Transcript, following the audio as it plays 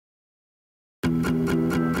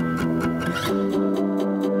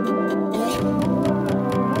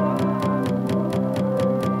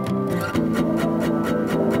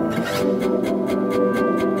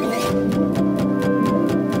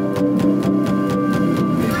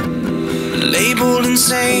Labeled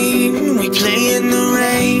insane, we play in the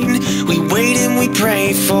rain. We wait and we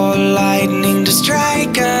pray for lightning to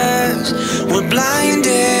strike us. We're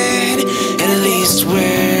blinded, and at least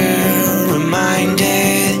we're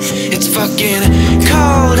reminded. It's fucking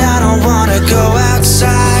cold, I don't wanna go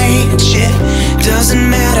outside. Shit, doesn't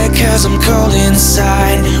matter cause I'm cold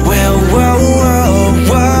inside. Well, whoa, whoa,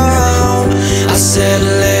 whoa, I said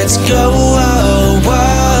let's go, whoa, whoa.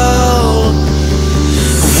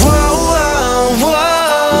 Whoa, whoa,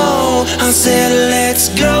 whoa, I said let's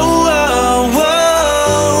go, whoa,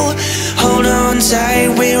 whoa. Hold on tight,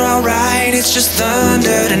 we're alright, it's just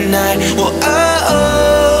thunder tonight. Whoa, oh,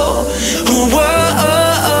 oh, whoa,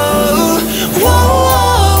 oh, whoa,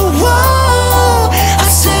 whoa, whoa. I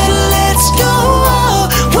said let's go,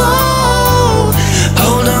 whoa.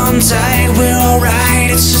 Hold on tight, we're alright,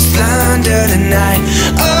 it's just thunder tonight.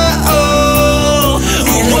 Oh, oh,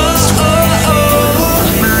 whoa, oh, oh,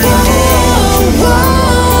 whoa.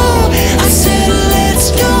 I said let's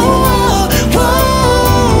go, whoa.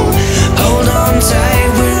 Hold on tight,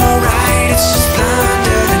 we're alright, it's just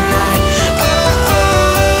thunder tonight. Oh,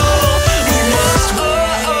 oh,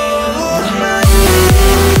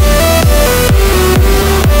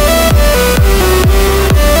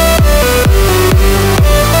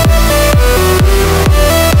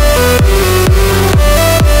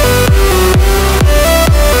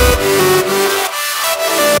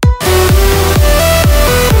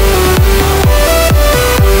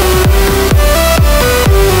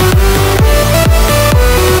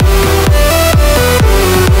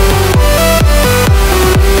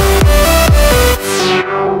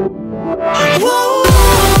 whoa,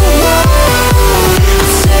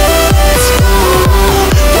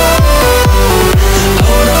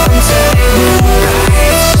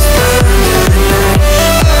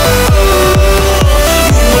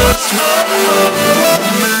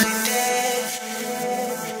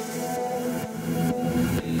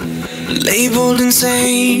 labeled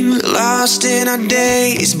insane, lost in our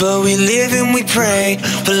days, but we live and we pray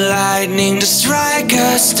for lightning to strike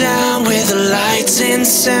us down. With the lights and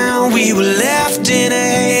sound, we were left in a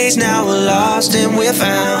haze, now we're lost and we're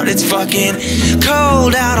found. It's fucking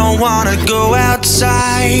cold, I don't wanna go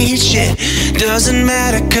outside. Shit, doesn't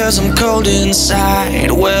matter cause I'm cold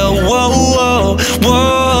inside. Well, whoa, whoa,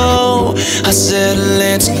 whoa, I said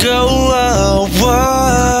let's go, whoa,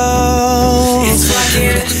 whoa. It's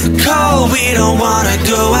fucking cold, we don't wanna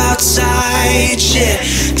go outside. Shit,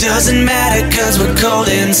 doesn't matter cause we're cold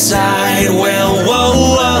inside. Well, whoa,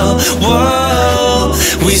 whoa, whoa,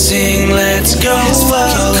 we sing let's go,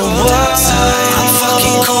 whoa, whoa. I'm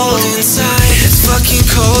fucking cold inside. It's fucking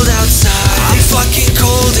cold outside. I'm fucking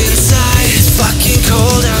cold inside. It's fucking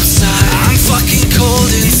cold outside. I'm fucking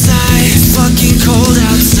cold inside. It's fucking cold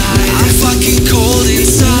outside. I'm fucking cold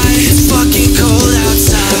inside. It's fucking cold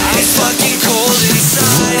outside. I'm fucking cold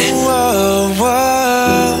inside. Whoa,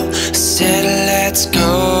 whoa, said let's go.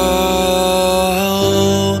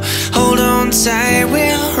 Hold on tight,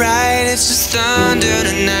 we're alright, it's just thunder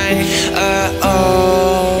tonight.